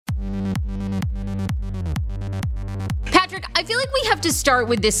I feel like we have to start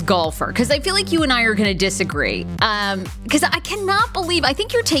with this golfer because I feel like you and I are going to disagree. Because I cannot believe, I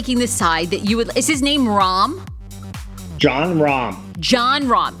think you're taking the side that you would, is his name Rahm? Jon Rahm. Jon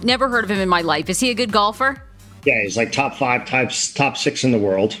Rahm. Never heard of him in my life. Is he a good golfer? Yeah, he's like top 5, top 6 in the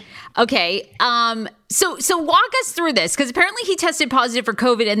world. Okay. So walk us through this because apparently he tested positive for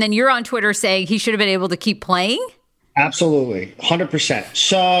COVID and then you're on Twitter saying he should have been able to keep playing? Absolutely. 100%.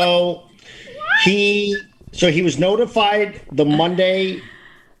 So he was notified the Monday,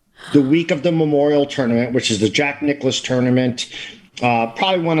 the week of the Memorial Tournament, which is the Jack Nicklaus tournament,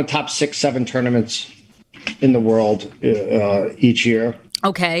 probably one of the top 6, 7 tournaments in the world each year.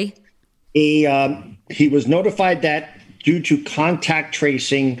 Okay. He was notified that due to contact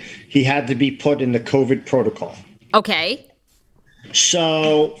tracing, he had to be put in the COVID protocol. Okay.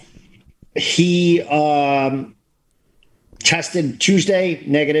 So he tested Tuesday,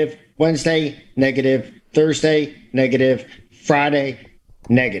 negative, Wednesday, negative, Thursday, negative, Friday,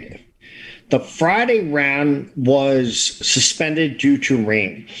 negative. The Friday round was suspended due to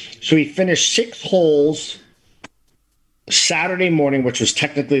rain. So he finished 6 holes Saturday morning, which was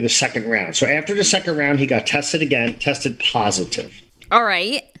technically the second round. So after the second round, he got tested again, tested positive. All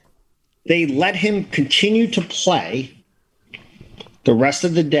right. They let him continue to play the rest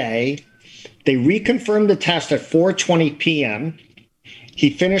of the day. They reconfirmed the test at 4:20 p.m. He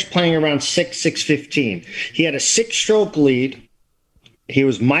finished playing around 6:15. He had a 6-stroke lead. He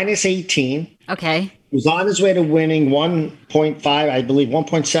was minus 18. Okay. He was on his way to winning 1.5, I believe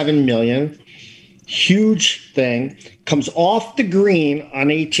 1.7 million. Huge thing. Comes off the green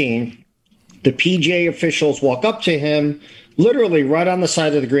on 18. The PGA officials walk up to him, literally right on the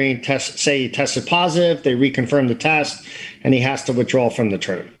side of the green, say he tested positive. They reconfirm the test, and he has to withdraw from the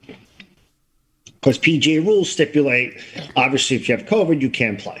tournament. Because PGA rules stipulate, obviously, if you have COVID, you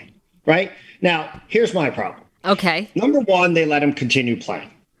can't play. Right? Now, here's my problem. Okay. Number one, they let him continue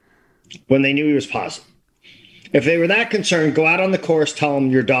playing when they knew he was positive. If they were that concerned, go out on the course, tell him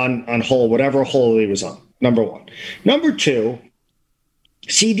you're done on hole, whatever hole he was on. Number one. Number two,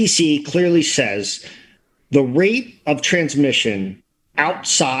 CDC clearly says the rate of transmission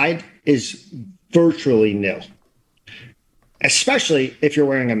outside is virtually nil, especially if you're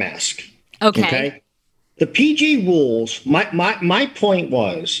wearing a mask. Okay? The PG rules, my point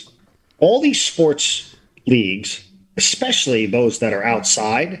was, all these sports leagues, especially those that are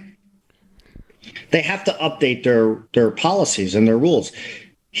outside, they have to update their policies and their rules.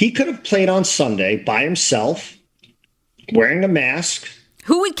 He could have played on Sunday by himself, wearing a mask.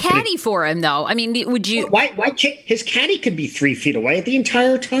 Who would caddy for him, though? I mean, would you? Why can't his caddy could be 3 feet away the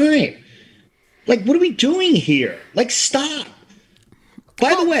entire time? Like, what are we doing here? Like, stop.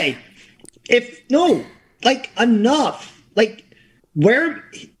 By the way, enough. Like, where?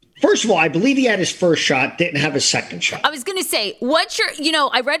 First of all, I believe he had his first shot, didn't have his second shot. I was going to say,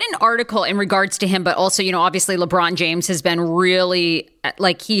 I read an article in regards to him, but also, obviously LeBron James has been really,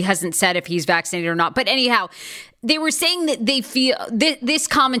 he hasn't said if he's vaccinated or not. But anyhow, they were saying that they feel, this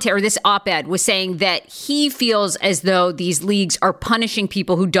commentary, this op-ed was saying that he feels as though these leagues are punishing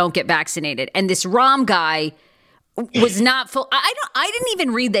people who don't get vaccinated. And this Rahm guy was not full. I didn't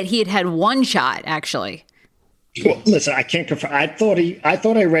even read that he had one shot, actually. Well, listen, I can't confirm. I thought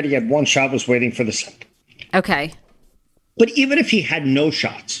I read he had one shot, was waiting for the second. Okay. But even if he had no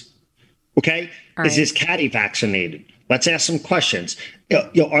shots, okay, right. Is his caddy vaccinated? Let's ask some questions.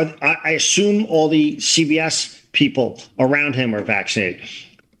 I assume all the CBS people around him are vaccinated.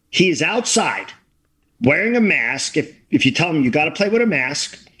 He is outside wearing a mask. If you tell him you got to play with a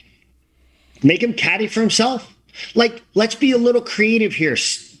mask, make him caddy for himself. Like, let's be a little creative here,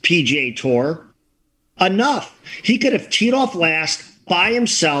 PGA Tour. Enough. He could have teed off last by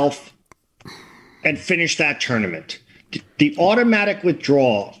himself and finished that tournament. The automatic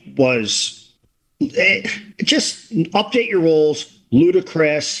withdrawal was just update your rules.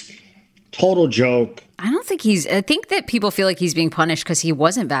 Ludicrous. Total joke. I think that people feel like he's being punished because he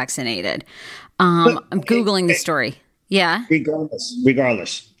wasn't vaccinated. I'm Googling the story. Yeah.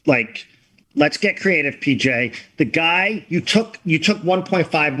 Regardless. Like, let's get creative, PJ. The guy, you took 1.5, 1.6,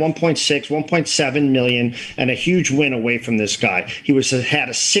 1.7 million and a huge win away from this guy. He had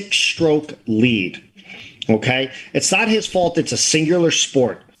a 6-stroke lead. Okay? It's not his fault. It's a singular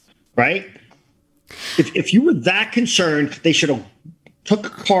sport, right? If you were that concerned, they should have took a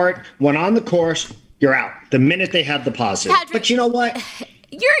cart, went on the course, you're out the minute they had the positive. Patrick, but you know what?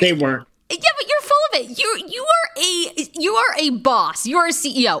 They weren't. Yeah, but you're full of okay, you are a boss. You are a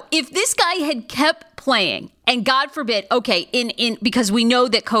CEO. If this guy had kept playing, and God forbid, okay, in because we know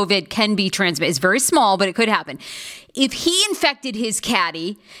that COVID can be transmitted. It's very small, but it could happen. If he infected his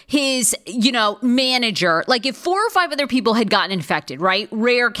caddy, his, manager, like if 4 or 5 other people had gotten infected, right?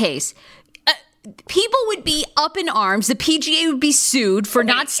 Rare case. People would be up in arms. The PGA would be sued for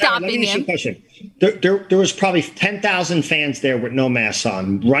not stopping him. There was probably 10,000 fans there with no masks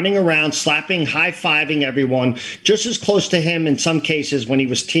on, running around, slapping, high-fiving everyone, just as close to him in some cases when he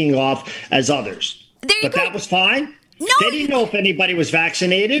was teeing off as others. But that was fine? No. They didn't know if anybody was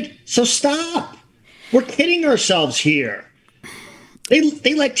vaccinated, so stop. We're kidding ourselves here.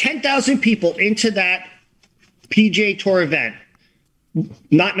 They let 10,000 people into that PGA Tour event,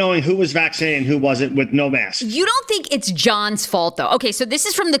 not knowing who was vaccinated and who wasn't, with no mask. You don't think it's John's fault, though? Okay, so this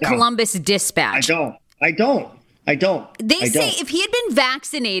is from the Columbus Dispatch. I don't. They say if he had been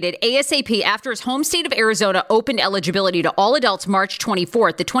vaccinated ASAP after his home state of Arizona opened eligibility to all adults March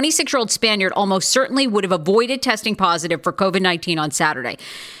 24th, the 26-year-old Spaniard almost certainly would have avoided testing positive for COVID-19 on Saturday.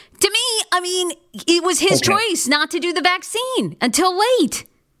 To me, I mean, it was his choice not to do the vaccine until late.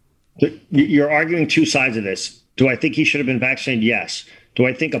 You're arguing two sides of this. Do I think he should have been vaccinated? Yes. Do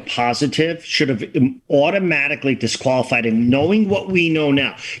I think a positive should have automatically disqualified him, knowing what we know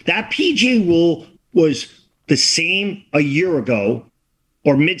now? That PGA rule was the same a year ago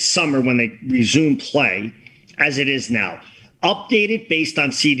or midsummer when they resumed play as it is now. Updated based on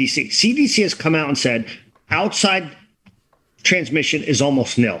CDC. CDC has come out and said outside transmission is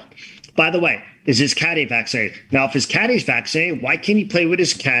almost nil. By the way, is his caddy vaccinated? Now, if his caddy's vaccinated, why can't he play with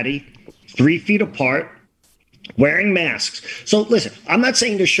his caddy 3 feet apart, wearing masks? So listen, I'm not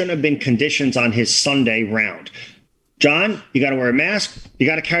saying there shouldn't have been conditions on his Sunday round. John, you got to wear a mask. You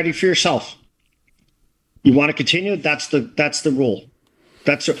got to caddy for yourself. You want to continue? That's the rule.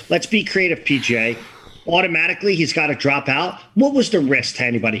 Let's be creative, PGA. Automatically, he's got to drop out. What was the risk to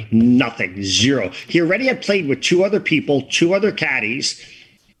anybody? Nothing. Zero. He already had played with 2 other people, 2 other caddies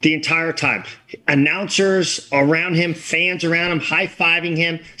the entire time. Announcers around him, fans around him, high-fiving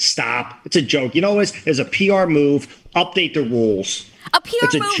him. Stop. It's a joke. You know what? It's a PR move. Update the rules. A PR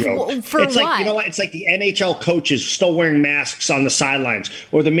it's a move joke. For it's what? Like, you know what? It's like the NHL coaches still wearing masks on the sidelines,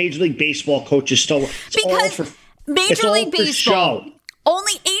 or the Major League Baseball coaches still. Because Major League Baseball,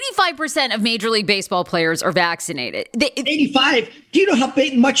 only 85% of Major League Baseball players are vaccinated. 85? Do you know how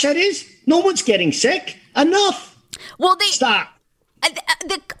much that is? No one's getting sick. Enough. Well, stop.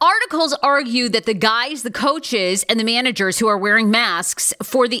 The articles argue that the guys, the coaches, and the managers who are wearing masks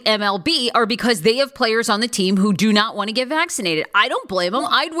for the MLB are because they have players on the team who do not want to get vaccinated. I don't blame them.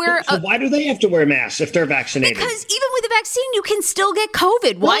 I'd wear. So why do they have to wear masks if they're vaccinated? Because even with the vaccine, you can still get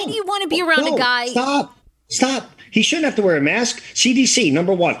COVID. Why do you want to be around a guy? Stop. He shouldn't have to wear a mask. CDC,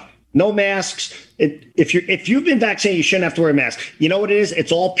 number 1. No masks. If you've been vaccinated, you shouldn't have to wear a mask. You know what it is?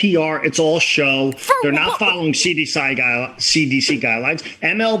 It's all PR. It's all show. They're not following CDC guidelines.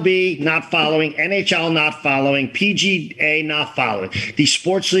 MLB not following. NHL not following. PGA not following. These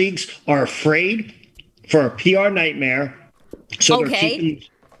sports leagues are afraid for a PR nightmare. So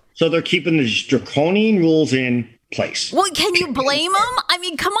they're keeping these draconian rules in place. Well, can you blame them? I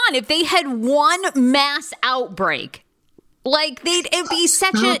mean, come on. If they had one mass outbreak. Like it'd be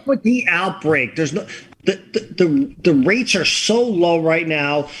such Stop with the outbreak. There's no the rates are so low right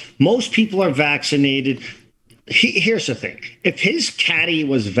now. Most people are vaccinated. Here's the thing: if his caddy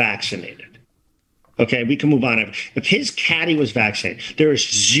was vaccinated, okay, we can move on. If his caddy was vaccinated, there is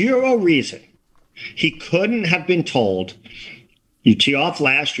zero reason he couldn't have been told, "You tee off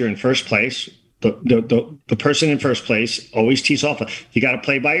last. You're in first place." The person in first place always tees off. You got to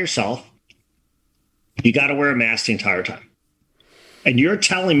play by yourself. You got to wear a mask the entire time. And you're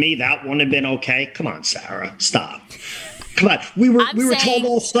telling me that wouldn't have been okay? Come on, Sarah, stop. Come on. We were told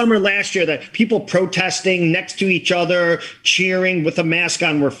all summer last year that people protesting next to each other, cheering with a mask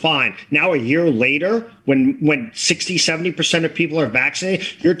on were fine. Now a year later, when 60, 70% of people are vaccinated,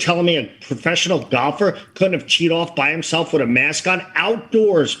 you're telling me a professional golfer couldn't have teed off by himself with a mask on?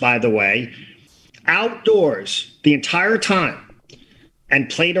 Outdoors, by the way. Outdoors the entire time and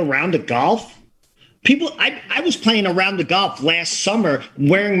played a round of golf? People, I was playing around the golf last summer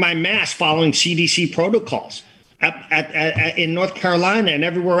wearing my mask following CDC protocols in North Carolina and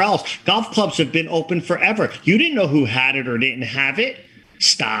everywhere else. Golf clubs have been open forever. You didn't know who had it or didn't have it.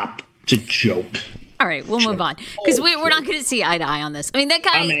 Stop. It's a joke. All right, we'll move on because we're not going to see eye to eye on this. I mean, that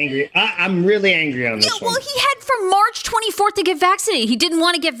guy. I'm angry. I'm really angry on this one. Well, he had from March 24th to get vaccinated. He didn't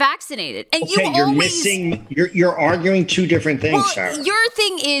want to get vaccinated, and You're arguing two different things, Sarah. Your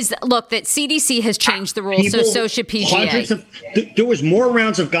thing is, look, that CDC has changed the rules, so should PGA. There was more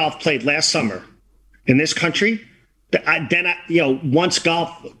rounds of golf played last summer in this country, once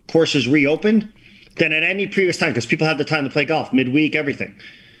golf courses reopened, than at any previous time, because people had the time to play golf midweek, everything,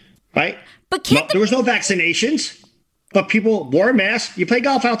 right? But there was no vaccinations, but people wore a mask. You play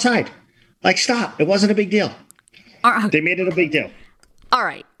golf outside. Like, stop. It wasn't a big deal. They made it a big deal. All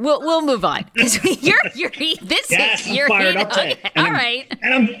right, we'll move on because you're fired up to it. All right,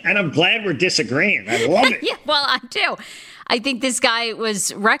 and I'm glad we're disagreeing. I love it. Yeah, well, I do. I think this guy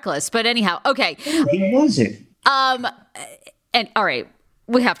was reckless, but anyhow, okay. He wasn't. And all right,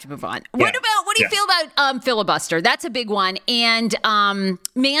 we have to move on. Yeah. What do you feel about filibuster? That's a big one. And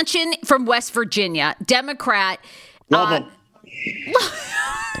Manchin from West Virginia, Democrat. Love him.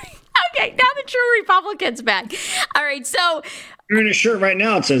 Okay, now the true Republican's back. All right, so you're in a shirt right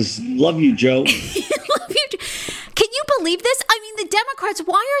now. It says, "Love you, Joe." Love you. Can you believe this? I mean, the Democrats,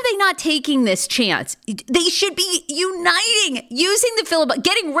 why are they not taking this chance? They should be uniting, using the filibuster,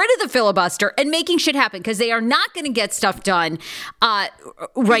 getting rid of the filibuster and making shit happen because they are not going to get stuff done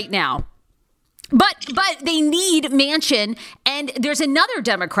right now. But they need Manchin, and there's another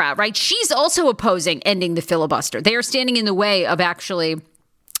Democrat, right? She's also opposing ending the filibuster. They are standing in the way of actually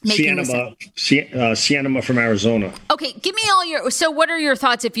making Sienema from Arizona. Okay, give me so what are your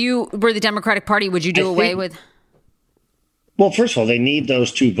thoughts if you were the Democratic Party? Would you do away with? Well, first of all, they need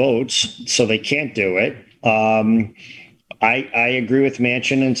those 2 votes, so they can't do it. I agree with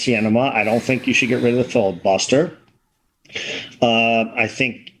Manchin and Sienema. I don't think you should get rid of the filibuster. I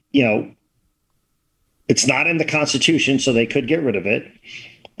think, it's not in the Constitution, so they could get rid of it.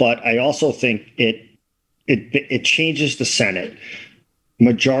 But I also think it changes the Senate.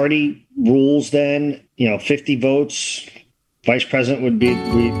 Majority rules then, 50 votes. Vice president would be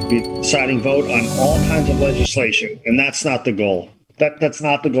deciding vote on all kinds of legislation, and that's not the goal. That's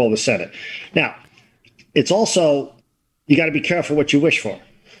not the goal of the Senate. Now, it's also, you got to be careful what you wish for,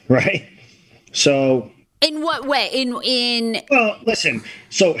 right? So, in what way? Well, listen.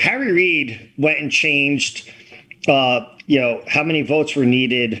 So Harry Reid went and changed, how many votes were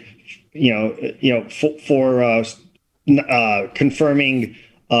needed, for confirming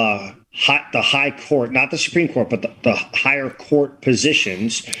the high court, not the Supreme Court, but the higher court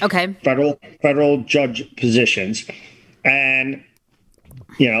positions. Okay. Federal judge positions. And,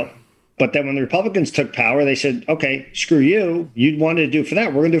 but then when the Republicans took power, they said, okay, screw you. You wanted to do for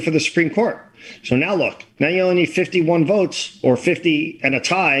that. We're going to do it for the Supreme Court. So now look, now you only need 51 votes or 50 and a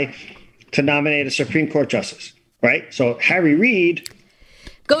tie to nominate a Supreme Court justice, right? So Harry Reid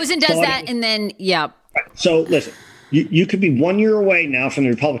goes and does that, and then, yeah. So listen. You could be 1 year away now from the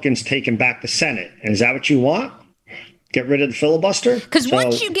Republicans taking back the Senate. And is that what you want? Get rid of the filibuster? Because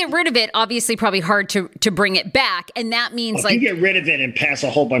once you get rid of it, obviously probably hard to bring it back. And that means if you get rid of it and pass a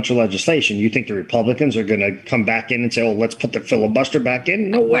whole bunch of legislation, you think the Republicans are going to come back in and say, oh, let's put the filibuster back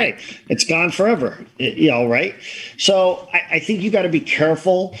in? No way. It's gone forever. Right? So I think you got to be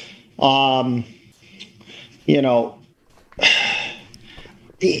careful. I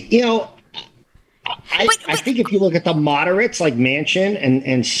think if you look at the moderates like Manchin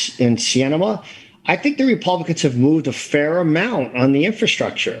and Sienema, I think the Republicans have moved a fair amount on the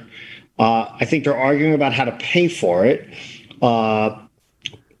infrastructure. I think they're arguing about how to pay for it,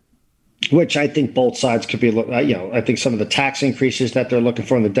 which I think both sides could be, I think some of the tax increases that they're looking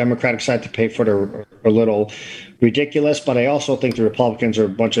for on the Democratic side to pay for it are a little ridiculous. But I also think the Republicans are a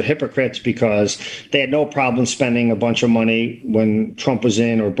bunch of hypocrites because they had no problem spending a bunch of money when Trump was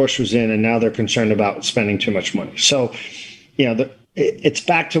in or Bush was in, and now they're concerned about spending too much money. So, it's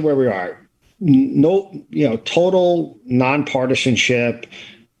back to where we are. No, total nonpartisanship,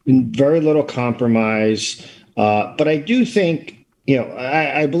 very little compromise. But I do think,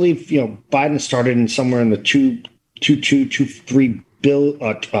 I believe, Biden started in somewhere in the 2.3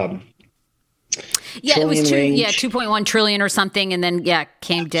 billion. It was 2.1 trillion or something, and then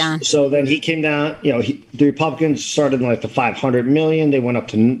came down. So then he came down. The Republicans started in like the 500 million. They went up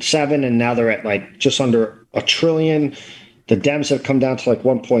to 7, and now they're at like just under $1 trillion. The Dems have come down to like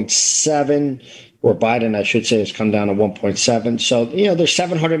 1.7, or Biden, I should say, has come down to 1.7. So they're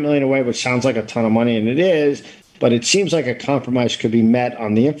 700 million away, which sounds like a ton of money, and it is. But it seems like a compromise could be met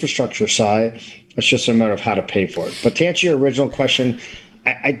on the infrastructure side. It's just a matter of how to pay for it. But to answer your original question,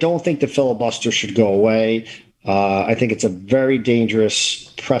 I don't think the filibuster should go away. I think it's a very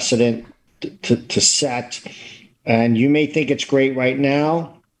dangerous precedent to set. And you may think it's great right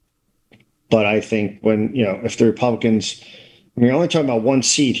now, but I think if the Republicans, we're only talking about one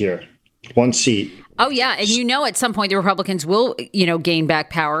seat here, one seat. Oh, yeah. And at some point the Republicans will, gain back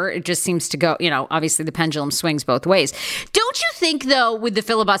power. It just seems to go, obviously the pendulum swings both ways. Don't you think, though, with the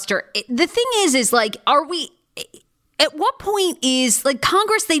filibuster, the thing is like, are we at what point is like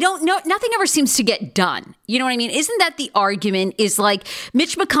Congress, they don't know, nothing ever seems to get done. You know what I mean? Isn't that the argument is like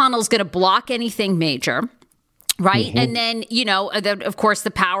Mitch McConnell's going to block anything major? Right. Mm-hmm. And then, of course, the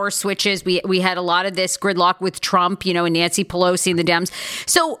power switches. We had a lot of this gridlock with Trump, and Nancy Pelosi and the Dems.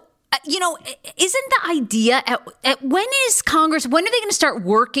 So, isn't the idea when is Congress, when are they going to start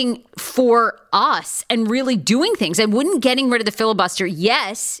working for us and really doing things? And wouldn't getting rid of the filibuster,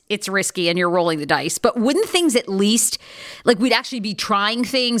 yes, it's risky and you're rolling the dice, but wouldn't things at least like we'd actually be trying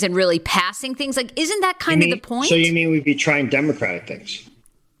things and really passing things? Like, isn't that kind of the point? So you mean we'd be trying Democratic things?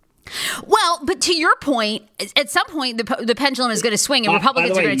 Well, but to your point, at some point, the pendulum is going to swing and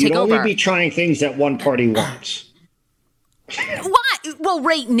Republicans are going to take over. You'd only be trying things that one party wants. What? Well,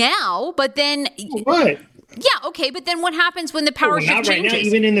 right now, but then... Right. Yeah, okay, but then what happens when the power shift changes? Right now,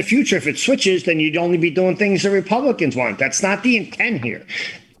 even in the future, if it switches, then you'd only be doing things the Republicans want. That's not the intent here.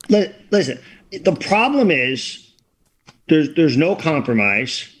 Listen, the problem is there's no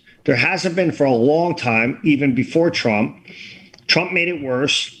compromise. There hasn't been for a long time, even before Trump. Trump made it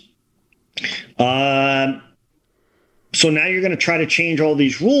worse. So now you're going to try to change all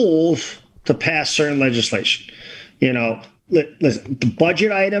these rules to pass certain legislation. Listen, the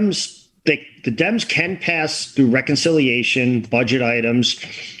budget items, the Dems can pass through reconciliation budget items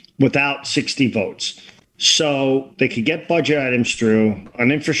without 60 votes. So they could get budget items through.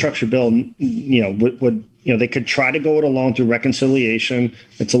 An infrastructure bill, they could try to go it alone through reconciliation.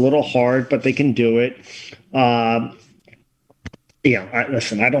 It's a little hard, but they can do it.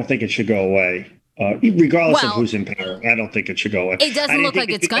 Listen, I don't think it should go away. Regardless of who's in power, I don't think it should go away. It doesn't look like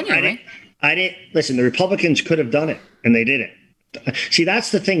it's going to, right? Listen, the Republicans could have done it, and they didn't. See,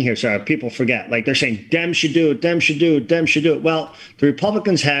 that's the thing here, Sarah. People forget. Like, they're saying, Dems should do it, Dems should do it, Dems should do it. Well, the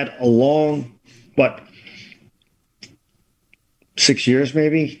Republicans had a long, 6 years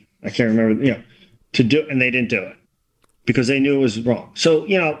maybe? I can't remember, to do it, and they didn't do it because they knew it was wrong. So,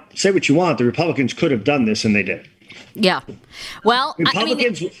 say what you want. The Republicans could have done this, and they did. Yeah. Well,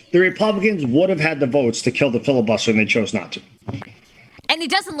 the Republicans would have had the votes to kill the filibuster, and they chose not to. And it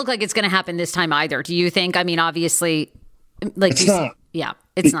doesn't look like it's going to happen this time either. Do you think? I mean, obviously, it's not. Yeah,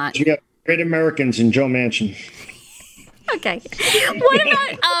 it's not. You got great Americans in Joe Manchin. Okay. What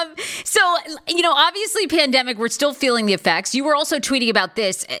about, obviously pandemic, we're still feeling the effects. You were also tweeting about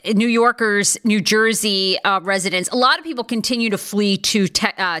this. New Yorkers, New Jersey residents, a lot of people continue to flee to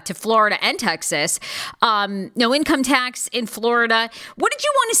Florida and Texas. No income tax in Florida. What did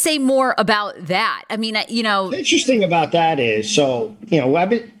you want to say more about that? I mean, The interesting about that is, you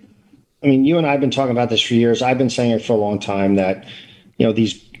and I have been talking about this for years. I've been saying it for a long time that,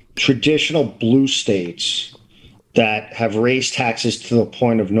 these traditional blue states that have raised taxes to the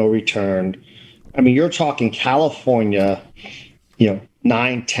point of no return. I mean, you're talking California,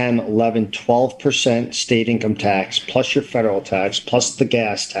 9, 10, 11, 12% state income tax, plus your federal tax, plus the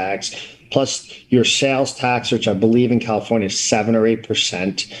gas tax, plus your sales tax, which I believe in California is 7 or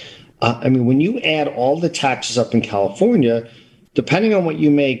 8%. When you add all the taxes up in California, depending on what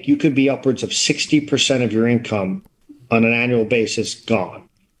you make, you could be upwards of 60% of your income on an annual basis gone,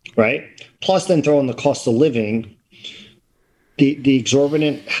 right? Plus then throw in the cost of living, the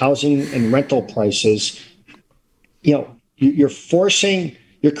exorbitant housing and rental prices. You're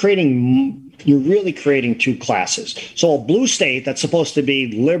really creating two classes. So a blue state that's supposed to be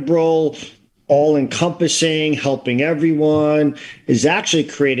liberal, all-encompassing, helping everyone, is actually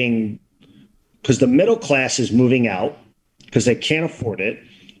creating, because the middle class is moving out because they can't afford it.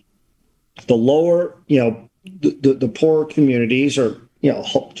 The lower, the poorer communities are,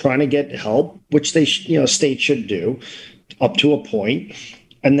 trying to get help, which they, states should do up to a point.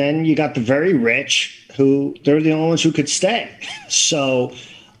 And then you got the very rich who they're the only ones who could stay. So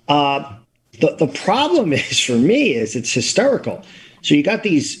the problem is, for me, is it's hysterical. So you got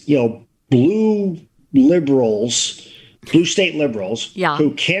these, blue state liberals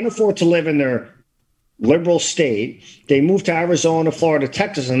who can't afford to live in their liberal state. They move to Arizona, Florida,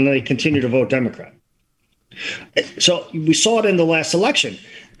 Texas, and they continue to vote Democrat. So we saw it in the last election.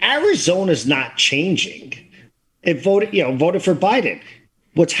 Arizona's not changing. It voted for Biden.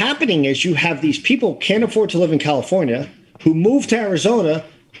 What's happening is you have these people who can't afford to live in California who move to Arizona,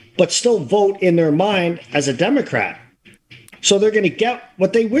 but still vote in their mind as a Democrat. So they're going to get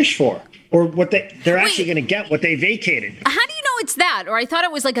what they wish for, or they're actually going to get what they vacated. How do you know it's that? Or I thought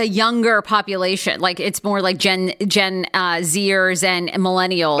it was like a younger population, like it's more like Gen Zers and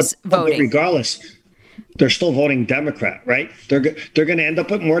millennials voting. But regardless, they're still voting Democrat, right? They're going to end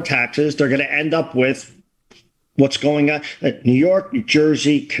up with more taxes. They're going to end up with what's going on. New York, New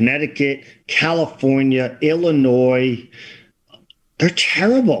Jersey, Connecticut, California, Illinois. They're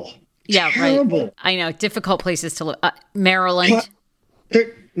terrible. Yeah, Terrible. right. I know. Difficult places to live. Maryland.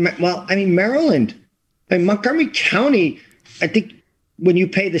 Maryland, Montgomery County, I think when you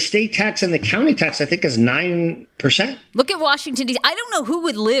pay the state tax and the county tax, I think is 9%. Look at Washington, D.C. I don't know who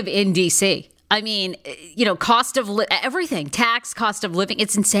would live in D.C. I mean, cost of everything, tax, cost of living.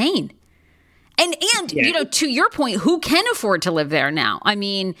 It's insane. And to your point, who can afford to live there now? I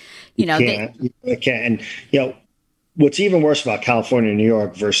mean, you can't. And, what's even worse about California and New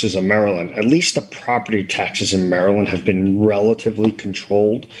York versus Maryland, at least the property taxes in Maryland have been relatively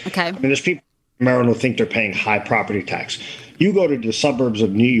controlled. Okay. I mean, there's people in Maryland who think they're paying high property tax. You go to the suburbs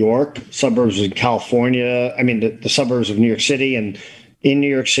of New York, suburbs of California, the suburbs of New York City, and in New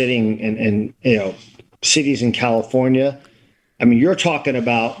York City and cities in California, you're talking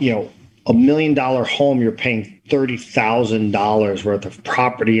about, $1 million home, you're paying $30,000 worth of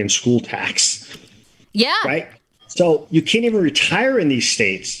property and school tax. Yeah. Right? So you can't even retire in these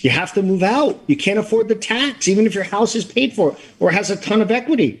states. You have to move out. You can't afford the tax, even if your house is paid for or has a ton of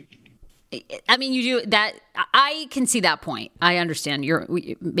equity. You do that. I can see that point. I understand you're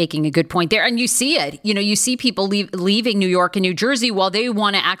making a good point there. And you see it. You see people leaving New York and New Jersey while they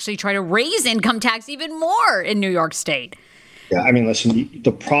want to actually try to raise income tax even more in New York State. Yeah, listen,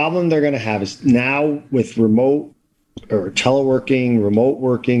 the problem they're going to have is now with remote or teleworking, remote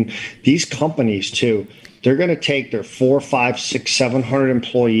working, these companies too, they're going to take their 400, 500, 600, 700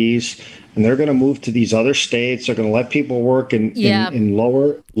 employees, and they're going to move to these other states. They're going to let people work in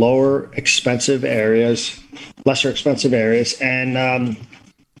lower expensive areas, lesser expensive areas, and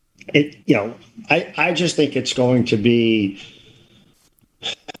I just think it's going to be.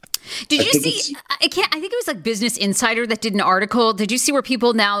 Did you see? I think it was like Business Insider that did an article. Did you see where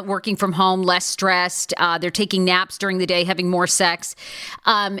people now working from home, less stressed? They're taking naps during the day, having more sex.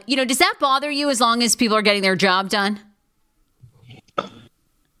 Does that bother you as long as people are getting their job done?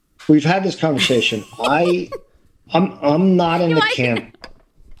 We've had this conversation. I'm not in the camp.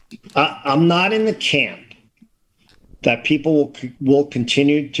 I'm not in the camp that people will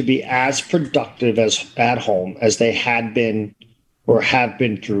continue to be as productive as at home as they had been or have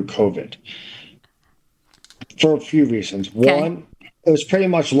been through COVID, for a few reasons. Okay. One, it was pretty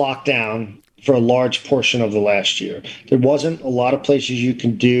much locked down for a large portion of the last year. There wasn't a lot of places you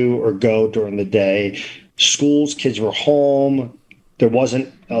can do or go during the day. Schools, kids were home. There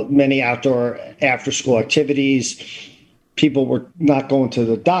wasn't many outdoor after-school activities. People were not going to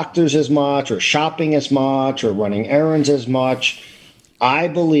the doctors as much or shopping as much or running errands as much. I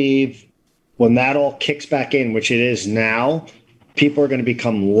believe when that all kicks back in, which it is now, people are going to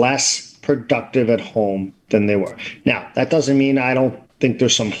become less productive at home than they were. Now, that doesn't mean I don't think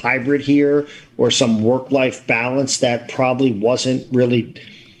there's some hybrid here or some work-life balance that probably wasn't really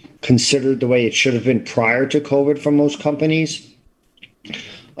considered the way it should have been prior to COVID from most companies.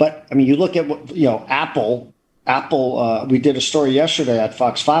 But, you look at what, Apple, we did a story yesterday at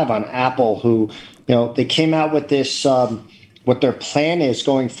Fox 5 on Apple who, they came out with this, what their plan is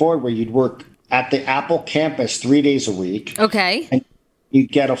going forward, where you'd work at the Apple campus 3 days a week. Okay. And you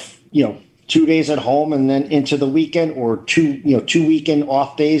get 2 days at home and then into the weekend, or two weekend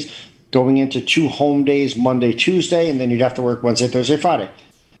off days going into 2 home days, Monday, Tuesday, and then you'd have to work Wednesday, Thursday, Friday.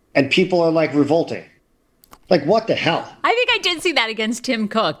 And people are like revolting. Like, what the hell? I think I did see that against Tim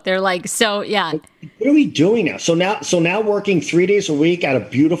Cook. They're like, so yeah. What are we doing now? So now working 3 days a week at a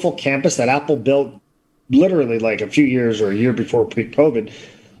beautiful campus that Apple built literally like a few years or a year before pre-COVID.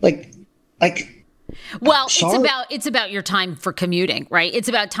 Well, it's about your time for commuting, right? It's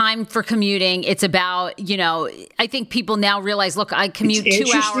about time for commuting. It's about, I think people now realize, look, I commute 2 hours.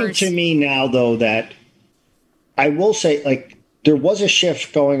 It's interesting to me now, though, that I will say, there was a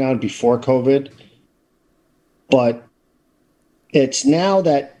shift going on before COVID, but it's now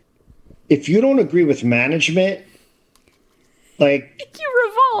that if you don't agree with management, you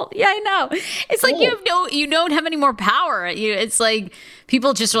revolt. Yeah, I know. It's like you don't have any more power. It's like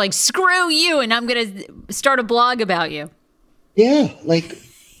people just are like, screw you, and I'm going to start a blog about you. Yeah,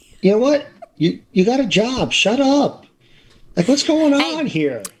 you know what? You got a job. Shut up. What's going on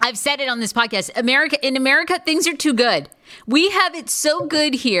here? I've said it on this podcast. In America, things are too good. We have it so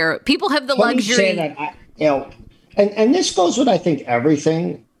good here. People have the luxury. Say that, and this goes with, I think,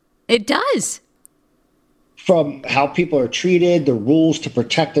 everything. It does. From how people are treated, the rules to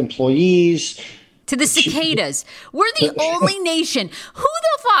protect employees. To the cicadas. We're the only nation. Who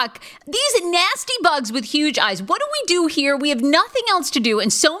the fuck? These nasty bugs with huge eyes. What do we do here? We have nothing else to do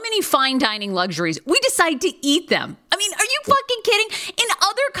and so many fine dining luxuries. We decide to eat them. Are you fucking kidding? In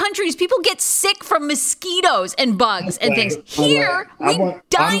other countries, people get sick from mosquitoes and bugs and things. Here, we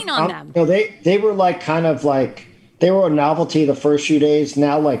dine on them. They were they were a novelty the first few days.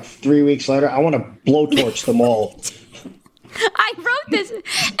 Now, like 3 weeks later, I want to blowtorch them all. I wrote this,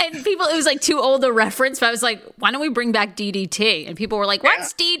 and it was like too old a reference, but I was like, why don't we bring back DDT? And people were like,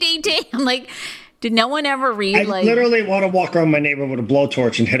 what's DDT? I'm like, did no one ever read? I literally want to walk around my neighborhood with a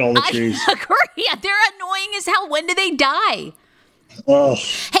blowtorch and hit all the trees. I agree. Yeah, they're annoying as hell. When do they die? Oh,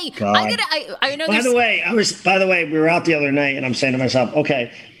 hey, God. I know. By the way, we were out the other night, and I'm saying to myself,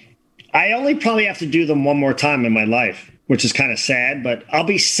 okay, I only probably have to do them one more time in my life, which is kind of sad, but I'll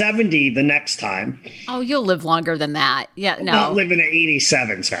be 70 the next time. Oh, you'll live longer than that. Yeah, no. I'm not living at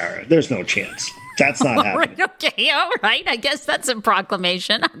 87, Sarah. There's no chance. That's not happening. Okay, all right. I guess that's a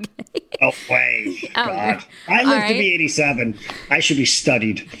proclamation. Okay. Oh, way. God. I live to be 87. I should be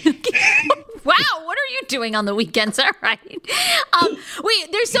studied. Wow, what are you doing on the weekends? All right.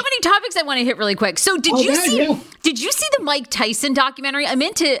 Wait, there's so many topics I want to hit really quick. So did you see the Mike Tyson documentary? I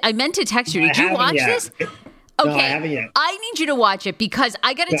meant to text you. Did you watch this? Okay, no, I haven't yet. I need you to watch it because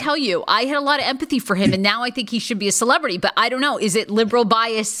I got to tell you, I had a lot of empathy for him, and now I think he should be a celebrity. But I don't know, is it liberal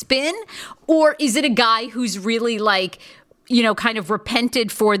bias spin, or is it a guy who's really like, you know, kind of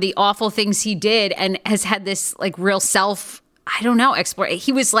repented for the awful things he did and has had this like real self, I don't know,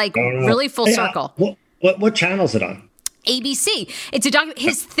 he was like really full circle. What channel is it on? ABC. It's a document.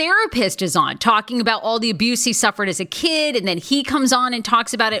 His therapist is on talking about all the abuse he suffered as a kid. And then he comes on and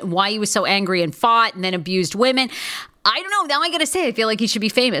talks about it and why he was so angry and fought and then abused women. I don't know. Now I got to say, I feel like he should be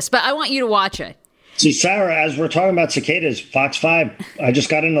famous, but I want you to watch it. See, Sarah, as we're talking about cicadas, Fox 5, I just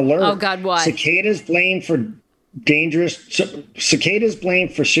got an alert. Oh, God, what? Cicadas blamed for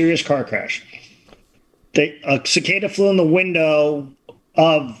serious car crash. A cicada flew in the window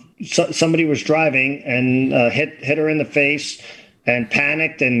of somebody was driving and hit her in the face and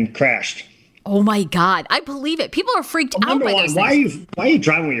panicked and crashed. Oh my God, I believe it. People are freaked out by those things. Why are you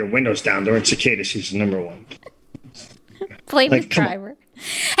driving with your windows down during cicada season? Number one. Blame his driver.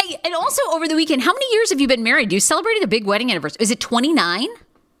 Hey, and also over the weekend, how many years have you been married? You celebrated a big wedding anniversary. Is it 29?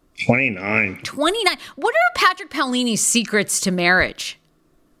 29. 29. What are Patrick Paolini's secrets to marriage?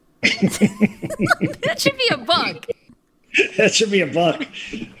 That should be a book. That should be a book.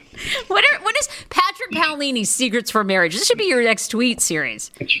 What is Patrick Paolini's secrets for marriage? This should be your next tweet series.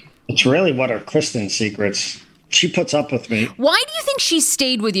 It's really what are Kristen's secrets. She puts up with me. Why do you think she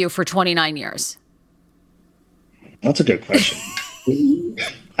stayed with you for 29 years? That's a good question.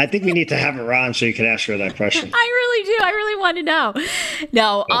 I think we need to have her on so you can ask her that question. I really do. I really want to know.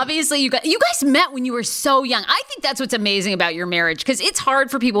 No, obviously you guys met when you were so young. I think that's what's amazing about your marriage, because it's hard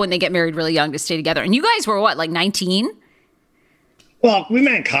for people when they get married really young to stay together. And you guys were what, like 19? Well, we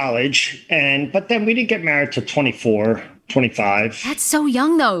met in college, but then we didn't get married till 24, 25. That's so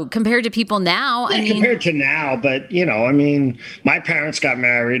young, though, compared to people now. Yeah, compared to now, but, you know, I mean, my parents got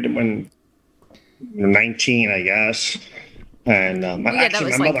married when they were 19, I guess. And my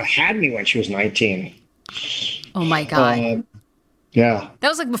mother had me when she was 19. Oh, my God. Yeah. That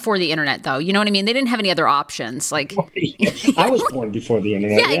was like before the internet, though. You know what I mean? They didn't have any other options. Like, I was born before the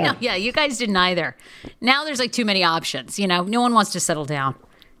internet. Yeah, I know. Yeah, you guys didn't either. Now there's like too many options. You know, no one wants to settle down.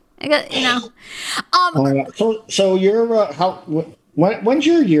 So you're when's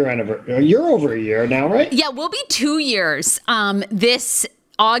your year anniversary? You're over a year now, right? Yeah, we'll be 2 years this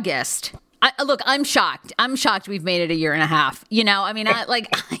August. Look, I'm shocked. I'm shocked we've made it a year and a half. You know, I mean,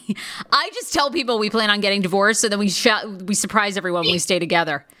 I just tell people we plan on getting divorced, so then we surprise everyone when we stay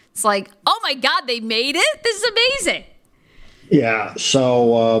together. It's like, oh my God, they made it? This is amazing. Yeah.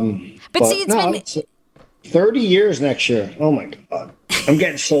 So, but see, it's 30 years next year. Oh my God, I'm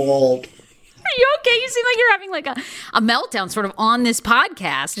getting so old. Are you okay? You seem like you're having like a meltdown sort of on this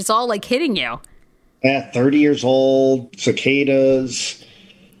podcast. It's all like hitting you. Yeah, 30 years old, cicadas.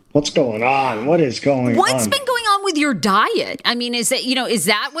 What's going on? What is going on? What's been going on with your diet? I mean, is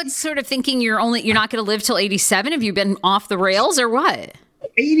that what's sort of thinking you're not going to live till 87? Have you been off the rails or what?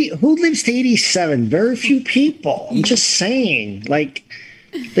 80? Who lives to 87? Very few people. I'm just saying, like,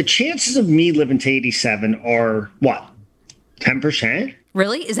 the chances of me living to 87 are what? 10%?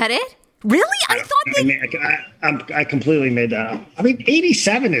 Really? Is that it? Really? I thought I completely made that up. I mean,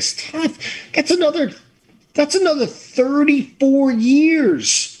 87 is tough. That's another 34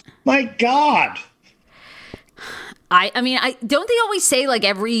 years. My God. I mean, don't they always say like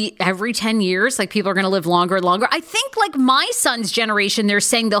every 10 years, like people are going to live longer and longer? I think like my son's generation, they're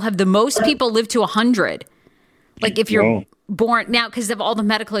saying they'll have the most people live to 100. Like if you're born now because of all the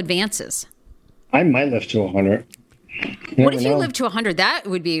medical advances. I might live to 100. What if you live to 100? That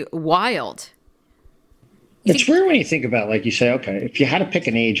would be wild. It's weird when you think about, like, you say, okay, if you had to pick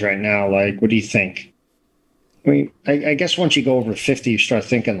an age right now, like, what do you think? I mean, I guess once you go over 50, you start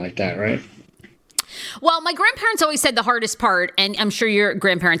thinking like that, right? Well, my grandparents always said the hardest part, and I'm sure your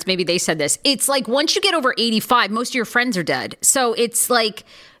grandparents, maybe they said this. It's like once you get over 85, most of your friends are dead. So it's like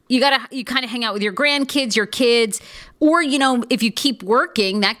you kind of hang out with your grandkids, your kids, or, if you keep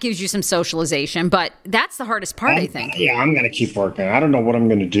working, that gives you some socialization. But that's the hardest part, I think. Yeah, I'm going to keep working. I don't know what I'm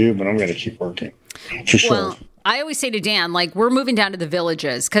going to do, but I'm going to keep working for sure. Well, I always say to Dan, like, we're moving down to the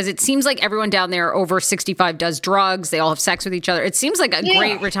villages because it seems like everyone down there over 65 does drugs. They all have sex with each other. It seems like a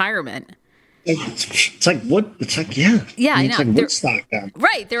great retirement. It's like what? It's like, yeah. Yeah, I know. It's like Woodstock then.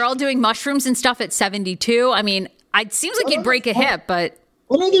 Right. They're all doing mushrooms and stuff at 72. I mean, it seems like you'd break a hip, but...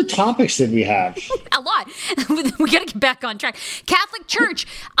 What other topics did we have? A lot. We got to get back on track. Catholic Church.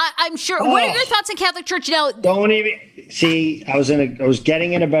 I'm sure. What are your thoughts on Catholic Church now? Don't even see. I was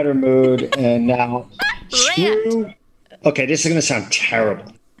getting in a better mood, and now screw. Okay, this is going to sound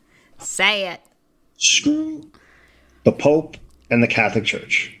terrible. Say it. Screw the Pope and the Catholic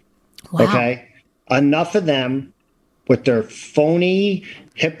Church. Wow. Okay, enough of them with their phony,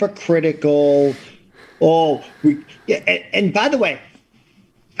 hypocritical. And by the way.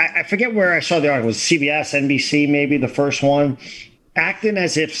 I forget where I saw the article. It was CBS, NBC, maybe the first one, acting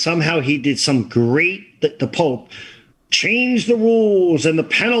as if somehow he did some great, the Pope, change the rules and the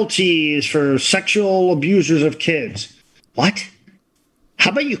penalties for sexual abusers of kids. What?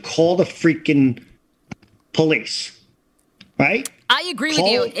 How about you call the freaking police, right? I agree with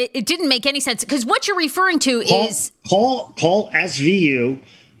you. It didn't make any sense because what you're referring to is... Call SVU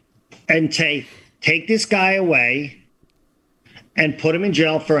and say, take this guy away and put him in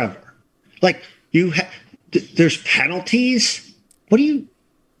jail forever. Like, there's penalties. What do you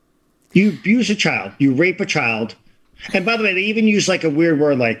abuse a child, you rape a child. And by the way, they even use like a weird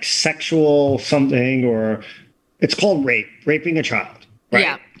word like sexual something, or it's called raping a child,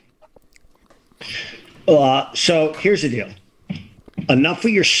 right? Yeah. So here's the deal. Enough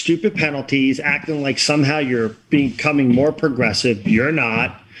of your stupid penalties, acting like somehow you're becoming more progressive. You're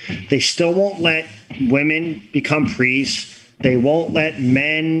not. They still won't let women become priests. They won't let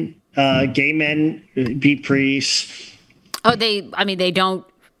gay men be priests. Oh, they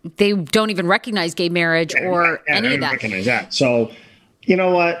don't even recognize gay marriage or any of that. Recognize that. So, you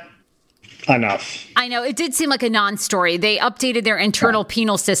know what? Enough. I know it did seem like a non-story. They updated their internal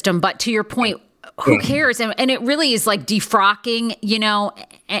penal system, but to your point, who cares? And it really is like defrocking,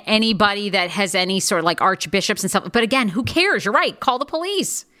 anybody that has any sort of like archbishops and stuff. But again, who cares? You're right. Call the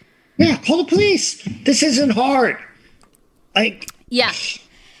police. Yeah, call the police. This isn't hard. Yeah.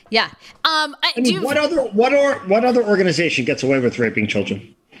 What other organization gets away with raping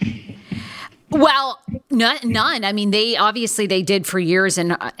children? Well, none. I mean, they did for years,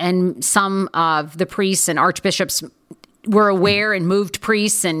 and some of the priests and archbishops were aware and moved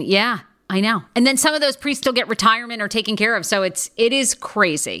priests, and yeah, I know. And then some of those priests still get retirement or taken care of, so it is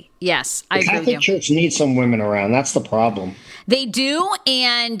crazy. Yes, I agree with you. The Catholic Church needs some women around. That's the problem. They do,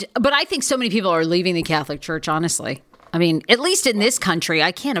 but I think so many people are leaving the Catholic Church. Honestly. I mean, at least in this country,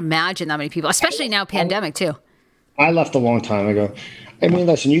 I can't imagine that many people, especially now, pandemic too. I left a long time ago. I mean,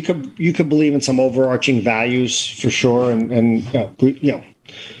 listen, you could believe in some overarching values for sure, and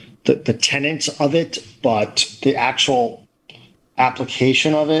the tenets of it, but the actual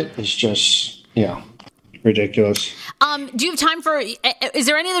application of it is just ridiculous. Do you have time for? Is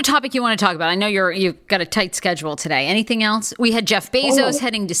there any other topic you want to talk about? I know you've got a tight schedule today. Anything else? We had Jeff Bezos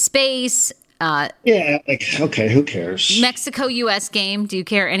heading to space. Okay, who cares? Mexico-U.S. game. Do you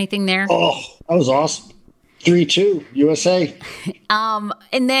care anything there? Oh, that was awesome. 3-2 USA.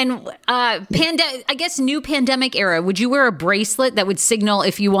 And then I guess new pandemic era. Would you wear a bracelet that would signal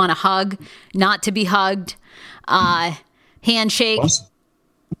if you want a hug, not to be hugged? Handshake.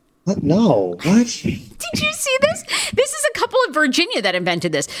 What? No. What? Did you see this? This is a couple in Virginia that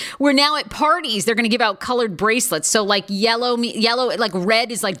invented this. We're now at parties. They're going to give out colored bracelets. So like yellow, like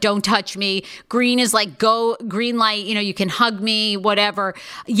red is like don't touch me. Green is like go, green light, you can hug me, whatever.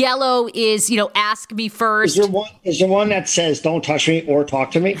 Yellow is, ask me first. Is there one that says don't touch me or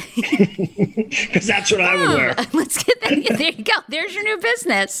talk to me? Because that's what I would wear. Let's get that. There you go. There's your new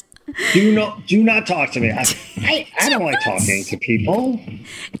business. Do not talk to me. I don't like talking to people.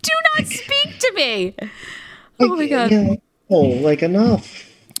 Do not speak to me. Oh my God. Enough.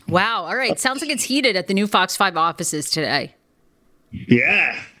 Wow. All right. Sounds like it's heated at the new Fox 5 offices today.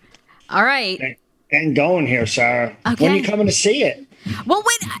 Yeah. All right. And going here, Sarah. Okay. When are you coming to see it? Well,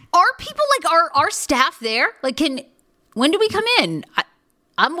 wait, are people our staff there? Like, when do we come in?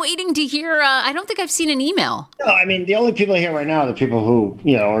 I'm waiting to hear. I don't think I've seen an email. No, I mean, the only people here right now are the people who,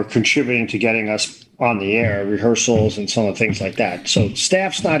 are contributing to getting us on the air, rehearsals and some of the things like that. So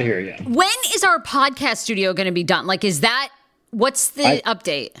staff's not here yet. When is our podcast studio going to be done? Like, is that What's the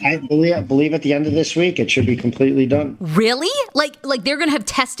update? I believe at the end of this week, it should be completely done. Really? Like they're going to have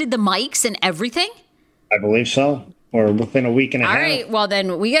tested the mics and everything? I believe so. Or within a week and a half. All right. Well,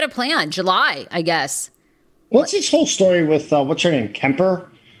 then we got to plan July, I guess. What's this whole story with, what's her name, Kemper?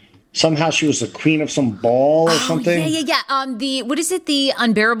 Somehow she was the queen of some ball or something. Yeah. What is it? The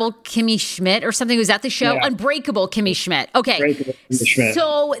Unbearable Kimmy Schmidt or something? Was that the show? Yeah. Unbreakable Kimmy Schmidt. Okay. Unbreakable Kimmy Schmidt.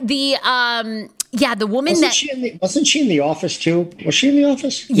 So the woman wasn't she in The Office too? Was she in The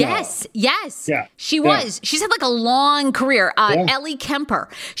Office? Yes. No. Yes. Yeah. She was. She's had like a long career. Ellie Kemper.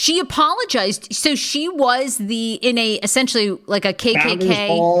 She apologized. So she was essentially like a KKK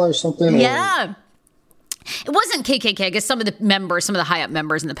ball or something. Yeah. It wasn't KKK. I guess some of the high up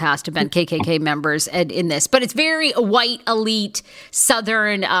members in the past have been KKK members in this, but it's very white, elite,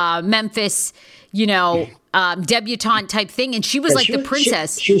 Southern Memphis, debutante type thing. And she was the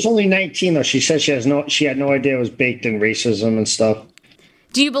princess. She was only 19 though. She said she had no idea it was baked in racism and stuff.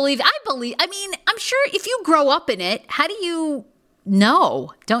 Do you believe? I mean, I'm sure if you grow up in it, how do you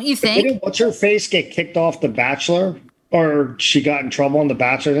know? Don't you think? Didn't what's her face get kicked off The Bachelor? Or she got in trouble on The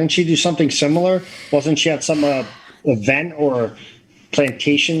Bachelor. Didn't she do something similar? Wasn't she at some event or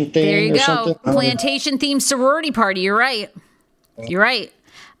plantation thing? There you or go. Something? Plantation themed sorority party. You're right. You're right.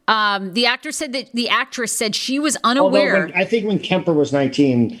 The actress said she was unaware. I think when Kemper was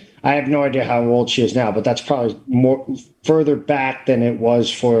 19, I have no idea how old she is now, but that's probably more further back than it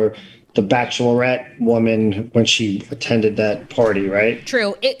was for the Bachelorette woman when she attended that party, right?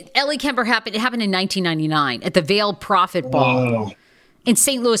 True. Ellie Kemper happened in 1999 at the Vail Prophet Ball in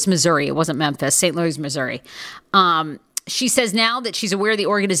St. Louis, Missouri. It wasn't Memphis, St. Louis, Missouri. She says now that she's aware the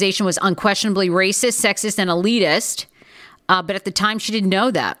organization was unquestionably racist, sexist, and elitist. But at the time, she didn't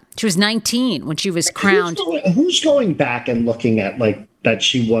know that. She was 19 when she was crowned. Who's going back and looking at that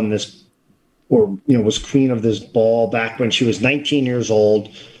she won this or, was queen of this ball back when she was 19 years old?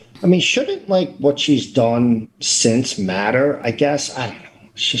 I mean, shouldn't what she's done since matter? I guess. I don't know.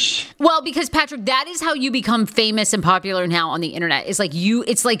 It's just... Well, because Patrick, that is how you become famous and popular now on the internet. It's like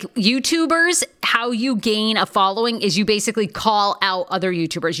YouTubers, how you gain a following is you basically call out other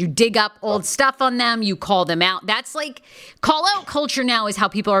YouTubers. You dig up old stuff on them, you call them out. That's call out culture now is how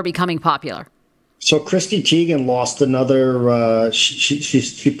people are becoming popular. So Christy Teigen lost another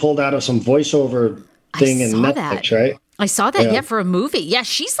she pulled out of some voiceover thing in Netflix, right? I saw that, for a movie. Yeah,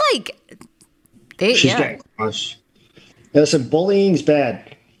 she's getting crushed. Listen, bullying's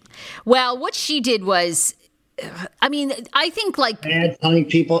bad. Well, what she did was, I think bad telling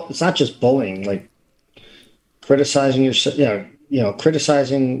people, it's not just bullying, criticizing yourself,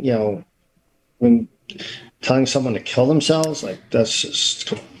 criticizing, when telling someone to kill themselves, that's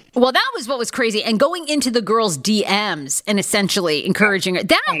just... Well, that was what was crazy. And going into the girl's DMs and essentially encouraging her.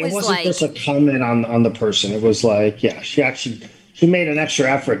 It wasn't just a comment on the person. It was she made an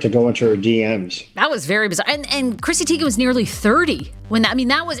extra effort to go into her DMs. That was very bizarre. And Chrissy Teigen was nearly 30 when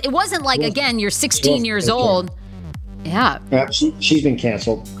it wasn't again, you're 16 years old. Yeah. She's been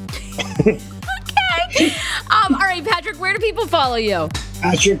canceled. Okay. All right, Patrick, where do people follow you?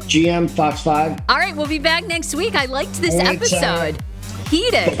 Patrick GM Fox 5. All right, we'll be back next week. I liked this episode.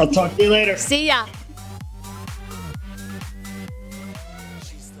 Heated. I'll talk to you later. See ya.